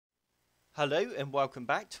Hello and welcome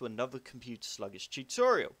back to another Computer Sluggish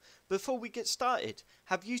tutorial. Before we get started,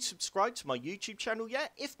 have you subscribed to my YouTube channel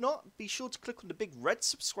yet? If not, be sure to click on the big red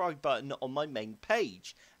subscribe button on my main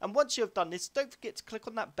page. And once you have done this, don't forget to click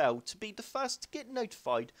on that bell to be the first to get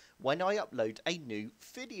notified when I upload a new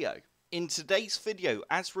video. In today's video,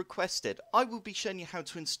 as requested, I will be showing you how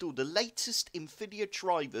to install the latest NVIDIA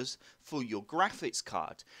drivers for your graphics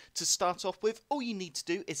card. To start off with, all you need to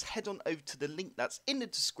do is head on over to the link that's in the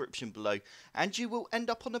description below and you will end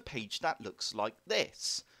up on a page that looks like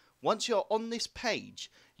this. Once you're on this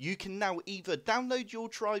page, you can now either download your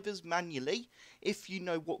drivers manually if you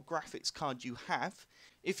know what graphics card you have.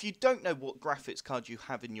 If you don't know what graphics card you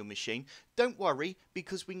have in your machine, don't worry,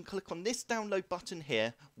 because we can click on this download button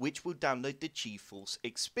here, which will download the GeForce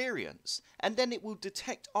Experience, and then it will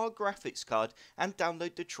detect our graphics card and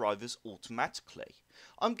download the drivers automatically.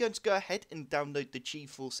 I'm going to go ahead and download the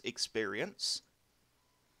GeForce Experience.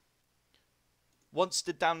 Once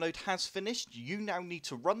the download has finished, you now need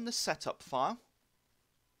to run the setup file,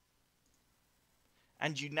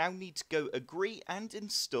 and you now need to go agree and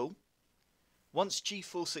install. Once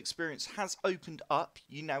GeForce Experience has opened up,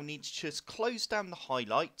 you now need to just close down the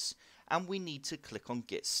highlights and we need to click on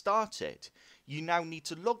Get Started. You now need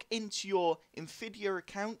to log into your NVIDIA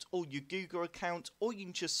account or your Google account, or you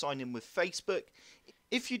can just sign in with Facebook.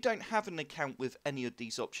 If you don't have an account with any of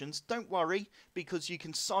these options, don't worry, because you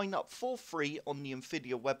can sign up for free on the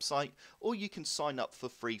NVIDIA website, or you can sign up for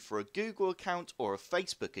free for a Google account or a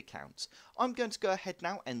Facebook account. I'm going to go ahead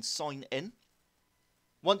now and sign in.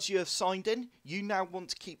 Once you have signed in, you now want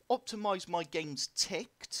to keep Optimize My Games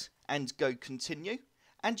ticked and go continue.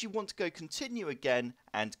 And you want to go continue again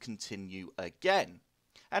and continue again.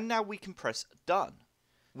 And now we can press done.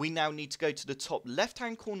 We now need to go to the top left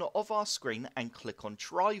hand corner of our screen and click on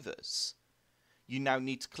drivers. You now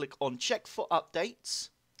need to click on check for updates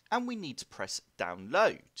and we need to press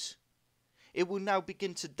download. It will now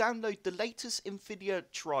begin to download the latest NVIDIA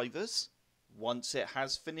drivers. Once it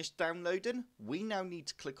has finished downloading, we now need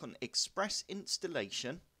to click on Express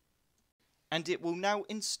Installation, and it will now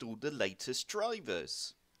install the latest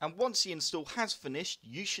drivers. And once the install has finished,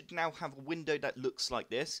 you should now have a window that looks like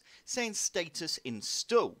this, saying status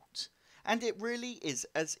installed. And it really is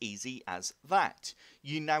as easy as that.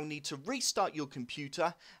 You now need to restart your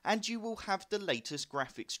computer and you will have the latest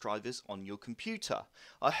graphics drivers on your computer.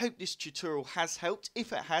 I hope this tutorial has helped.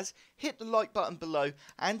 If it has, hit the like button below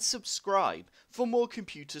and subscribe for more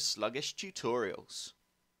computer sluggish tutorials.